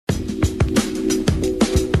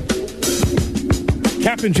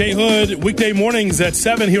Captain Jay Hood, weekday mornings at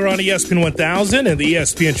 7 here on ESPN 1000 and the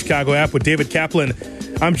ESPN Chicago app with David Kaplan.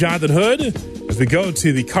 I'm Jonathan Hood as we go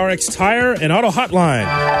to the CarX Tire and Auto Hotline.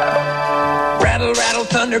 Rattle, rattle,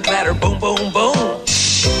 thunder, clatter, boom, boom, boom.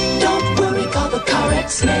 Don't worry, call the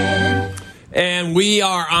CarX man. And we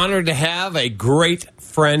are honored to have a great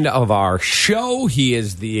friend of our show. He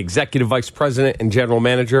is the Executive Vice President and General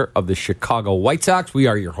Manager of the Chicago White Sox. We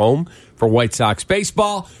are your home for White Sox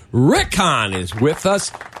baseball. Rick Hahn is with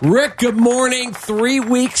us. Rick, good morning. 3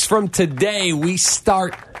 weeks from today, we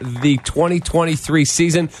start the 2023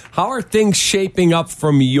 season. How are things shaping up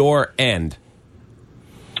from your end?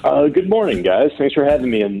 Good morning, guys. Thanks for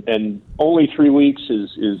having me. And only 3 weeks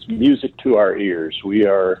is music to our ears. We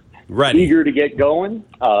are eager to get going.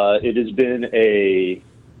 It has been a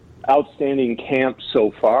outstanding camp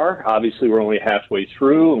so far. Obviously, we're only halfway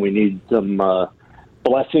through, and we need some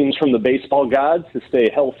blessings from the baseball gods to stay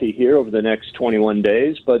healthy here over the next 21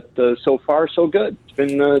 days. But so far, so good.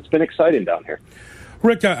 It's been exciting down here.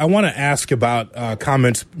 Rick, I want to ask about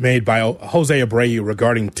comments made by Jose Abreu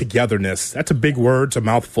regarding togetherness. That's a big word. It's a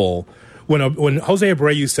mouthful. When Jose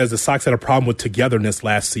Abreu says the Sox had a problem with togetherness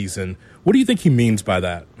last season, what do you think he means by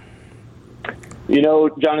that? You know,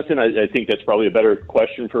 Jonathan, I think that's probably a better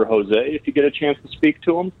question for Jose if you get a chance to speak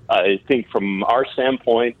to him. I think from our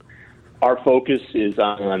standpoint, our focus is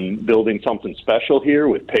on building something special here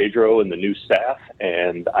with Pedro and the new staff.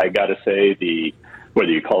 And I got to say,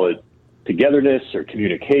 whether you call it togetherness or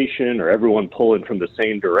communication or everyone pulling from the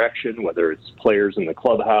same direction, whether it's players in the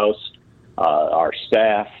clubhouse, our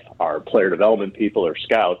staff, our player development people, or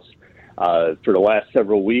scouts, for the last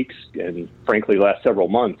several weeks and, frankly, last several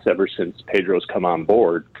months, ever since Pedro's come on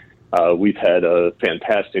board, we've had a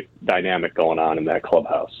fantastic dynamic going on in that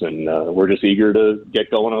clubhouse. And we're just eager to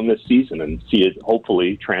get going on this season and see it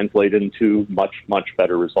hopefully translate into much, much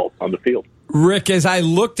better results on the field. Rick, as I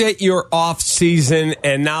looked at your offseason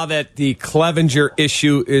and now that the Clevenger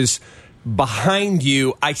issue is behind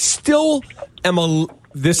you, I still am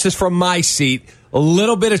this is from my seat, a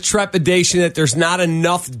little bit of trepidation that there's not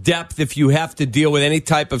enough depth if you have to deal with any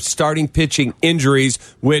type of starting pitching injuries,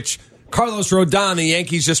 which Carlos Rodon, the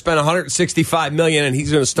Yankees just spent $165 million, and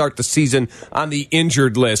he's going to start the season on the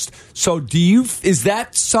injured list. So is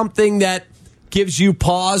that something that gives you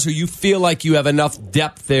pause, or you feel like you have enough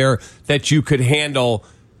depth there that you could handle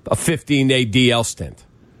a 15-day DL stint?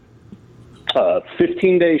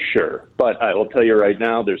 15 days, sure. But I will tell you right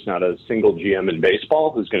now, there's not a single GM in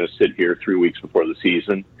baseball who's going to sit here 3 weeks before the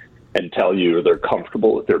season and tell you they're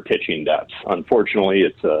comfortable with their pitching depth. Unfortunately,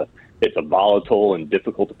 it's a volatile and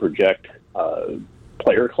difficult to project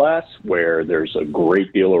player class where there's a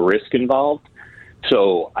great deal of risk involved.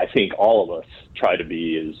 So I think all of us try to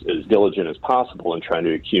be as diligent as possible in trying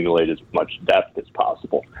to accumulate as much depth as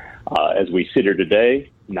possible. As we sit here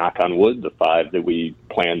today, knock on wood, the 5 that we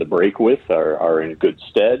plan to break with are in good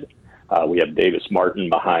stead. We have Davis Martin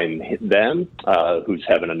behind them, who's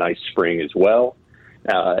having a nice spring as well.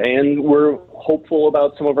 And we're hopeful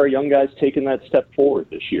about some of our young guys taking that step forward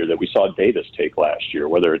this year that we saw Davis take last year,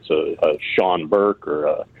 whether it's a Sean Burke or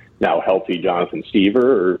a now healthy Jonathan Stever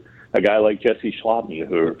or a guy like Jesse Scholten,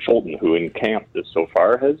 who in camp so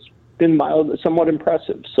far has been somewhat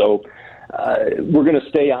impressive. So we're going to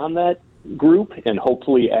stay on that group and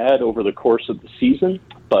hopefully add over the course of the season.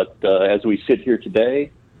 But as we sit here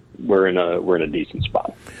today, we're in a decent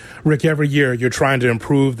spot. Rick, every year you're trying to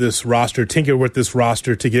improve this roster, tinker with this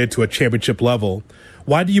roster to get it to a championship level.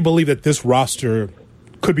 Why do you believe that this roster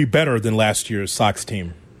could be better than last year's Sox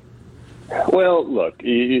team? Well, look,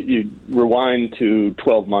 you rewind to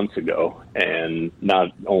 12 months ago, and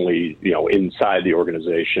not only inside the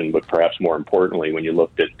organization, but perhaps more importantly, when you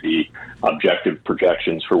looked at the objective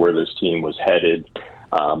projections for where this team was headed,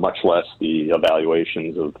 much less the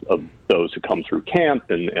evaluations of those who come through camp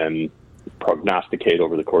and prognosticate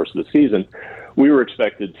over the course of the season, we were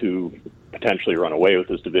expected to potentially run away with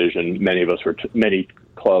this division. Many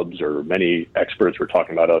clubs or many experts were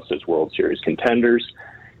talking about us as World Series contenders.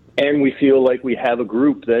 And we feel like we have a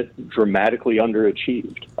group that dramatically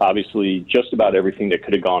underachieved. Obviously, just about everything that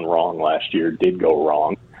could have gone wrong last year did go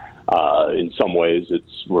wrong. In some ways,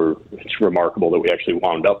 it's remarkable that we actually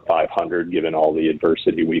wound up 500 given all the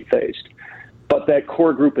adversity we faced. But that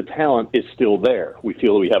core group of talent is still there. We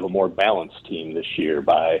feel we have a more balanced team this year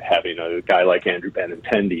by having a guy like Andrew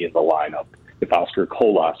Benintendi in the lineup. If Oscar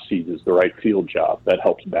Colas seizes the right field job, that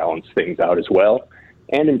helps balance things out as well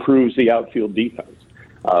and improves the outfield defense.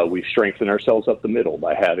 We've strengthened ourselves up the middle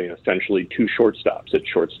by having essentially 2 shortstops at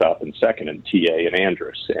shortstop and second, and TA and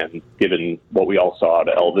Andrus. And given what we all saw out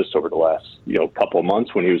of Elvis over the last couple of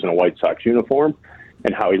months when he was in a White Sox uniform,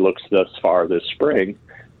 and how he looks thus far this spring,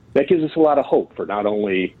 that gives us a lot of hope for not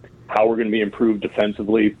only how we're going to be improved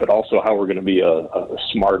defensively, but also how we're going to be a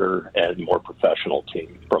smarter and more professional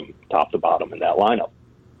team from top to bottom in that lineup.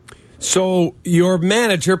 So your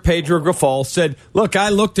manager, Pedro Grifol, said, look, I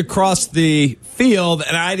looked across the field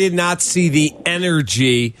and I did not see the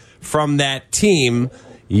energy from that team.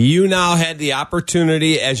 You now had the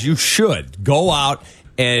opportunity, as you should, go out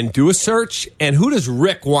and do a search. And who does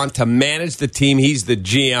Rick want to manage the team he's the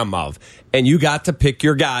GM of? And you got to pick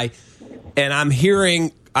your guy. And I'm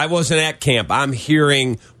hearing, I wasn't at camp, I'm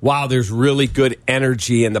hearing, wow, there's really good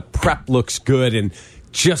energy and the prep looks good and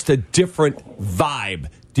just a different vibe.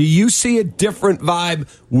 Do you see a different vibe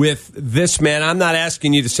with this man? I'm not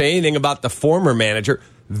asking you to say anything about the former manager.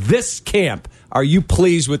 This camp, are you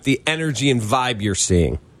pleased with the energy and vibe you're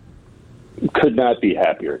seeing? Could not be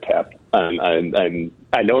happier, Cap.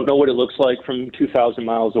 I don't know what it looks like from 2,000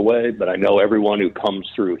 miles away, but I know everyone who comes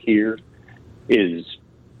through here is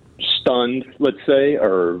stunned, let's say,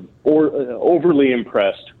 or overly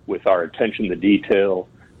impressed with our attention to detail,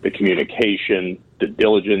 the communication, the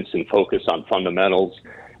diligence and focus on fundamentals,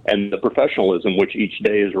 and the professionalism which each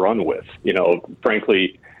day is run with. You know,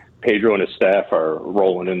 frankly, Pedro and his staff are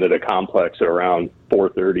rolling into the complex at around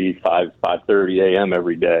 5:30 a.m.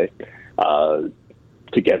 every day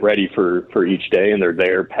to get ready for each day, and they're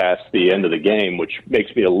there past the end of the game, which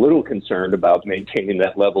makes me a little concerned about maintaining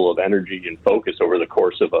that level of energy and focus over the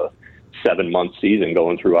course of a 7-month season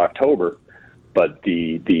going through October. But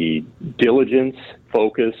the diligence,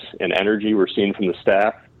 focus, and energy we're seeing from the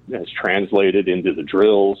staff has translated into the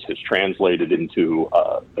drills, has translated into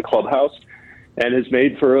the clubhouse, and has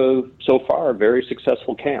made for so far a very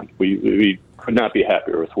successful camp. We could not be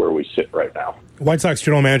happier with where we sit right now. White Sox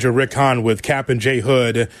General Manager Rick Hahn with Cap and Jay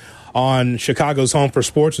Hood on Chicago's Home for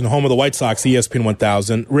Sports and the home of the White Sox, ESPN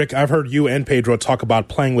 1000. Rick, I've heard you and Pedro talk about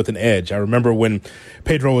playing with an edge. I remember when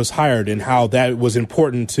Pedro was hired and how that was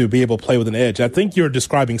important to be able to play with an edge. I think you're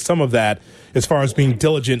describing some of that as far as being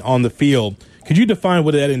diligent on the field. Could you define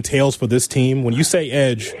what that entails for this team? When you say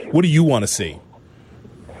edge, what do you want to see?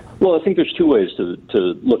 Well, I think there's two ways to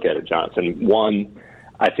look at it, Jonathan. One,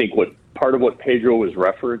 I think part of what Pedro was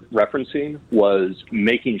referencing was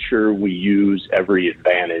making sure we use every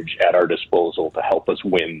advantage at our disposal to help us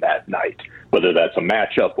win that night, whether that's a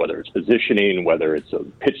matchup, whether it's positioning, whether it's a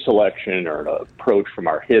pitch selection or an approach from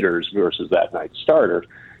our hitters versus that night's starter,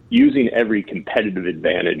 using every competitive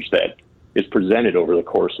advantage that is presented over the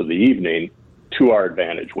course of the evening to our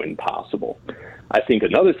advantage when possible. I think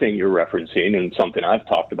another thing you're referencing, and something I've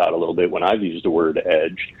talked about a little bit when I've used the word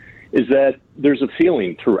edge, is that there's a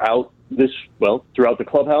feeling throughout the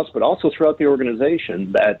clubhouse, but also throughout the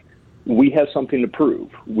organization, that we have something to prove.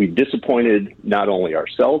 We disappointed not only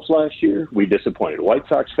ourselves last year, we disappointed White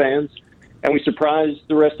Sox fans, and we surprised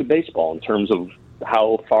the rest of baseball in terms of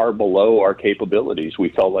how far below our capabilities we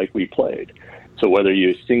felt like we played. So whether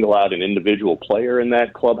you single out an individual player in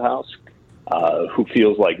that clubhouse who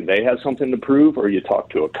feels like they have something to prove, or you talk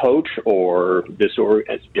to a coach or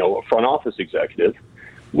a front office executive,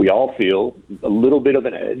 we all feel a little bit of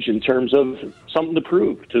an edge in terms of something to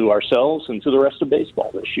prove to ourselves and to the rest of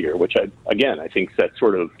baseball this year, which I think that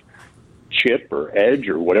sort of chip or edge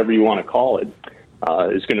or whatever you want to call it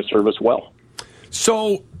is going to serve us well.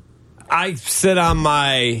 So I sit on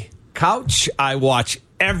my couch. I watch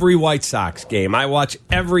every White Sox game. I watch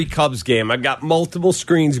every Cubs game. I've got multiple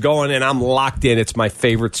screens going, and I'm locked in. It's my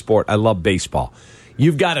favorite sport. I love baseball.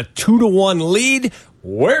 You've got a 2-1 lead.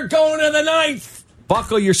 We're going to the ninth.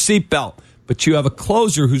 Buckle your seatbelt. But you have a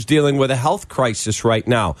closer who's dealing with a health crisis right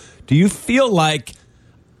now. Do you feel like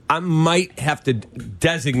I might have to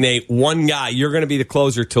designate one guy? You're going to be the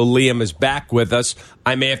closer till Liam is back with us.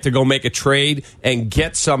 I may have to go make a trade and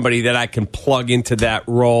get somebody that I can plug into that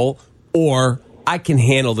role, or I can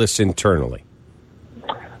handle this internally.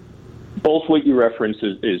 Both what you reference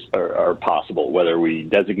are possible, whether we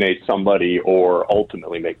designate somebody or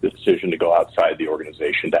ultimately make the decision to go outside the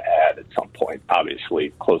organization to add at some point,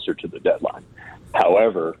 obviously closer to the deadline.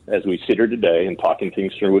 However, as we sit here today and talking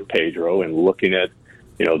things through with Pedro and looking at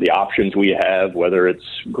the options we have, whether it's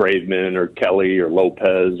Graveman or Kelly or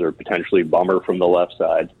Lopez or potentially Bummer from the left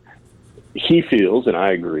side, he feels, and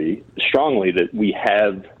I agree strongly, that we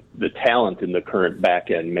have the talent in the current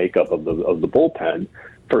back-end makeup of the bullpen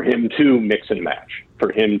for him to mix and match,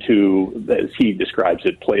 for him to, as he describes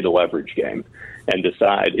it, play the leverage game and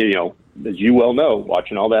decide, as you well know,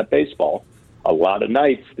 watching all that baseball, a lot of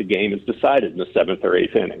nights the game is decided in the 7th or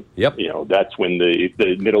 8th inning. Yep. That's when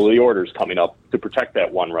the middle of the order is coming up to protect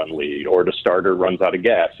that one-run lead, or the starter runs out of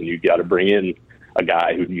gas and you've got to bring in a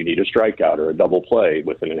guy who you need a strikeout or a double play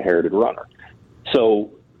with an inherited runner.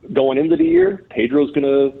 So going into the year, Pedro's going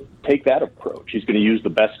to take that approach. He's going to use the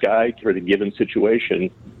best guy for the given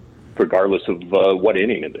situation, regardless of what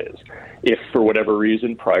inning it is. If for whatever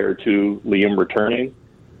reason prior to Liam returning,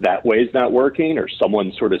 that way's not working, or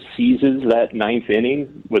someone sort of seizes that ninth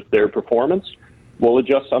inning with their performance, we'll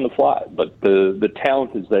adjust on the fly. But the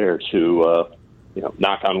talent is there to,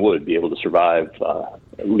 knock on wood, be able to survive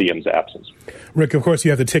Liam's absence. Rick, of course,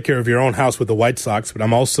 you have to take care of your own house with the White Sox, but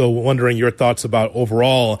I'm also wondering your thoughts about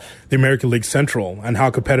overall the American League Central and how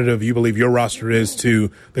competitive you believe your roster is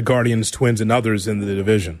to the Guardians, Twins, and others in the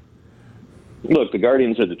division. Look, the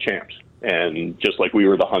Guardians are the champs, and just like we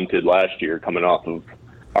were the hunted last year coming off of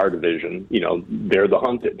our division, they're the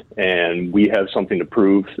hunted, and we have something to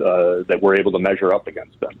prove that we're able to measure up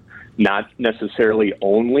against them. Not necessarily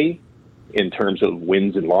only in terms of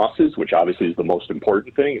wins and losses, which obviously is the most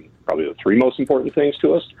important thing, and probably the three most important things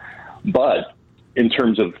to us, but in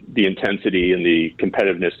terms of the intensity and the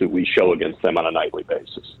competitiveness that we show against them on a nightly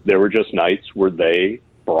basis. There were just nights where they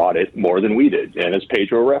brought it more than we did. And as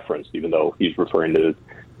Pedro referenced, even though he's referring to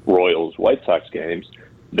Royals, White Sox games,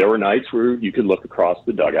 there were nights where you could look across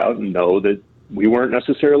the dugout and know that we weren't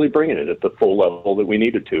necessarily bringing it at the full level that we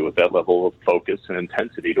needed to, with that level of focus and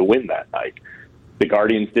intensity to win that night. The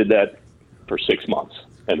Guardians did that for 6 months,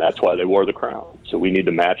 and that's why they wore the crown. So we need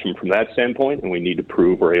to match them from that standpoint, and we need to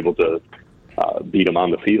prove we're able to beat them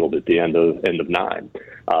on the field at the end of 9.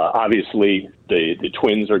 Obviously, the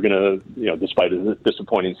Twins are going to, despite a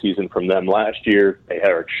disappointing season from them last year, they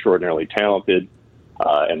are extraordinarily talented,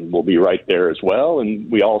 and we'll be right there as well.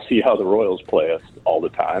 And we all see how the Royals play us all the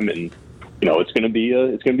time, and it's going to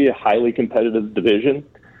be a highly competitive division,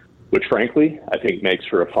 which frankly I think makes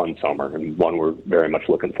for a fun summer, and one we're very much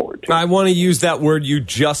looking forward to. I want to use that word you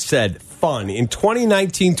just said, fun. In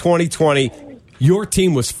 2019, 2020, your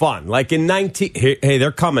team was fun. Like in 19, hey,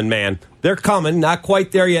 they're coming, man. They're coming. Not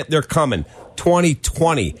quite there yet. They're coming.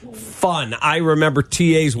 2020, fun. I remember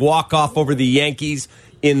TA's walk-off over the Yankees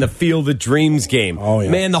in the Field of Dreams game. Oh, yeah.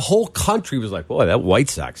 Man, the whole country was like, boy, that White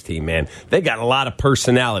Sox team, man, they got a lot of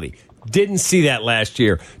personality. Didn't see that last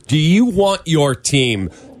year. Do you want your team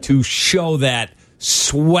to show that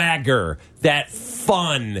swagger, that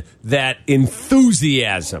fun, that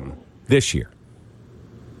enthusiasm this year?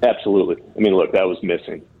 Absolutely. I mean, look, that was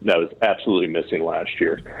missing. That was absolutely missing last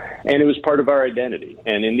year. And it was part of our identity.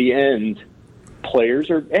 And in the end, players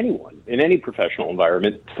or anyone in any professional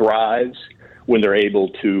environment thrives when they're able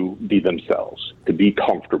to be themselves, to be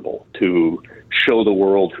comfortable, to show the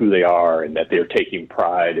world who they are and that they're taking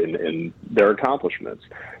pride in their accomplishments.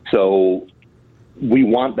 So we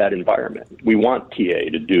want that environment. We want TA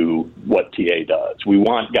to do what TA does. We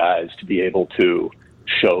want guys to be able to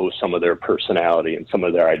show some of their personality and some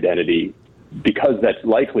of their identity, because that's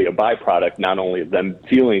likely a byproduct not only of them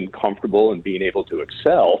feeling comfortable and being able to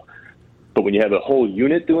excel, but when you have a whole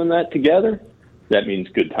unit doing that together, that means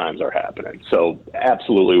good times are happening. So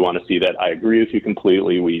absolutely want to see that. I agree with you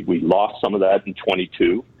completely. We lost some of that in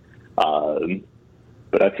 22,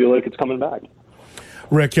 but I feel like it's coming back.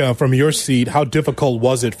 Rick, from your seat, how difficult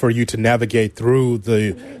was it for you to navigate through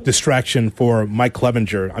the distraction for Mike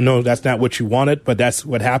Clevinger? I know that's not what you wanted, but that's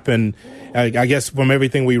what happened. I guess from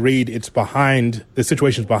everything we read, the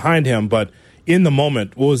situation's behind him, but in the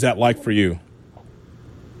moment, what was that like for you?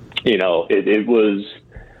 It was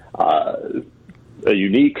a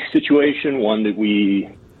unique situation, one that we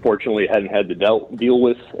fortunately hadn't had to deal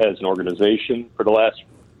with as an organization for the last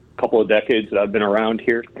couple of decades that I've been around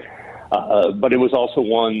here. But it was also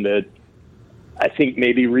one that I think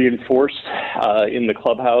maybe reinforced in the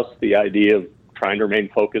clubhouse the idea of trying to remain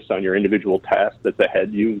focused on your individual task that's ahead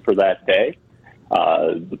of you for that day.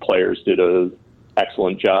 The players did an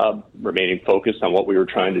excellent job remaining focused on what we were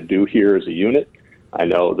trying to do here as a unit. I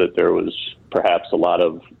know that there was perhaps a lot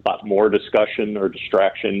more discussion or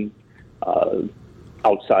distraction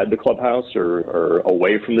outside the clubhouse or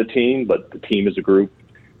away from the team, but the team as a group,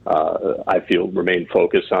 I feel, remain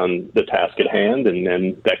focused on the task at hand,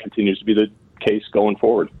 and that continues to be the case going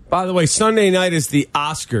forward. By the way, Sunday night is the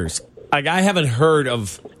Oscars. Like, I haven't heard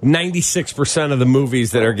of 96% of the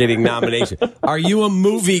movies that are getting nominations. Are you a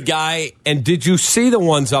movie guy, and did you see the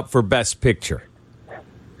ones up for Best Picture?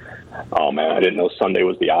 Oh, man, I didn't know Sunday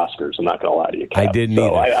was the Oscars. I'm not going to lie to you, Cap. I didn't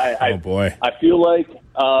either. Oh, boy. I feel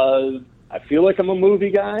like I'm a movie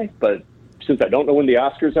guy, but since I don't know when the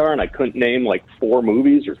Oscars are and I couldn't name like 4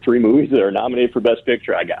 movies or 3 movies that are nominated for Best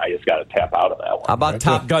Picture, I just got to tap out of that one. How about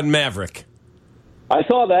Top Gun Maverick? I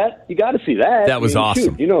saw that. You got to see that. That was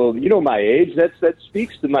awesome. Shoot, you know my age. That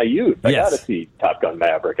speaks to my youth. I got to see Top Gun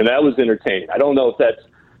Maverick, and that was entertaining. I don't know if that's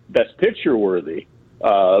Best Picture worthy,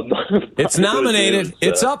 It's nominated.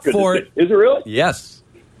 It's up for it. Is it really? Yes.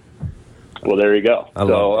 Well, there you go.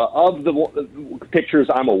 Of the pictures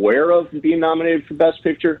I'm aware of being nominated for Best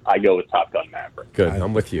Picture, I go with Top Gun Maverick. Good.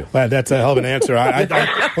 I'm with you. Well, that's a hell of an answer.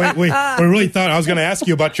 We really thought I was going to ask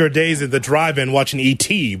you about your days at the drive-in watching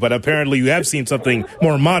E.T., but apparently you have seen something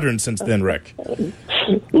more modern since then, Rick. A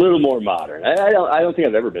little more modern. I don't think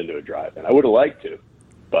I've ever been to a drive-in. I would have liked to.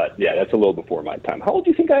 But, yeah, that's a little before my time. How old do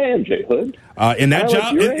you think I am, Jay Hood? In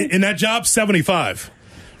that job, 75.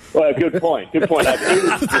 Well, good point. I've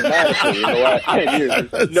aged dramatically in the last 10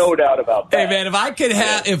 years. There's no doubt about that. Hey, man, if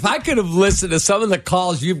I could have listened to some of the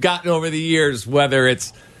calls you've gotten over the years, whether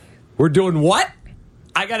it's we're doing what,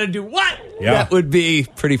 I got to do what, that would be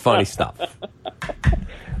pretty funny stuff.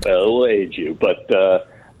 Well, it'll age you. But,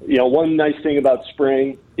 one nice thing about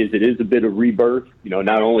spring is it is a bit of rebirth.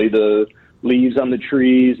 Not only the leaves on the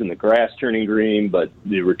trees and the grass turning green, but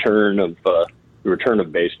the return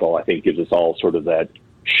of baseball, I think, gives us all sort of that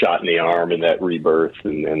shot in the arm and that rebirth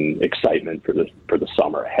and excitement for the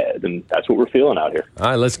summer ahead, and that's what we're feeling out here. All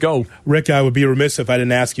right, let's go. Rick, I would be remiss if I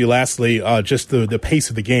didn't ask you lastly just the pace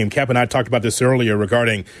of the game. Cap and I talked about this earlier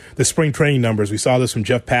regarding the spring training numbers. We saw this from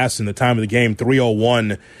Jeff Passan, the time of the game,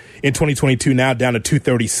 3:01 in 2022, now down to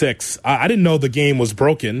 2:36. I didn't know the game was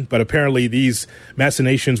broken, but apparently these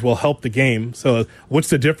machinations will help the game. So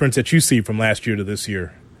what's the difference that you see from last year to this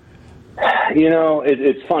year?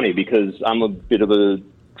 It's funny because I'm a bit of a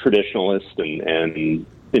traditionalist and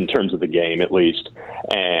in terms of the game at least,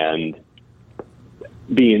 and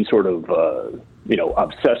being sort of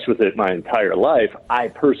obsessed with it my entire life, I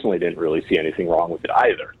personally didn't really see anything wrong with it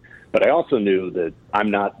either. But I also knew that I'm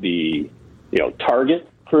not the target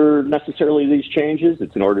for necessarily these changes.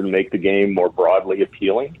 It's in order to make the game more broadly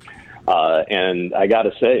appealing, and I got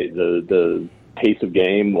to say the pace of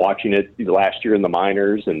game, watching it last year in the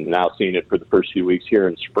minors and now seeing it for the first few weeks here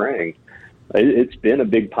in spring, it's been a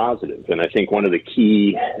big positive. And I think one of the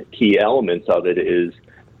key elements of it is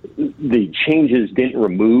the changes didn't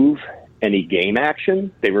remove any game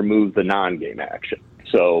action. They removed the non-game action.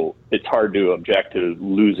 So it's hard to object to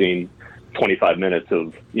losing 25 minutes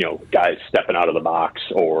of, guys stepping out of the box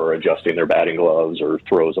or adjusting their batting gloves or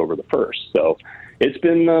throws over the first. So it's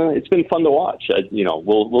been fun to watch.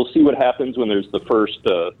 We'll see what happens when there's the first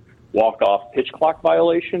walk-off pitch clock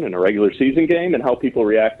violation in a regular season game and how people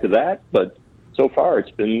react to that. But so far,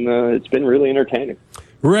 it's been really entertaining.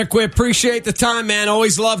 Rick, we appreciate the time, man.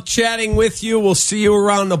 Always love chatting with you. We'll see you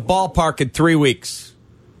around the ballpark in 3 weeks.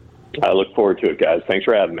 I look forward to it, guys. Thanks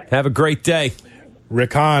for having me. Have a great day.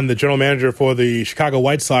 Rick Hahn, the general manager for the Chicago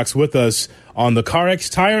White Sox, with us on the CarX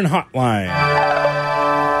Tire and Hotline.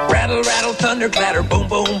 Rattle, rattle, thunder, clatter, boom,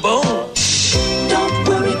 boom, boom. Don't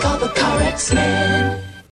worry, call the CarX man.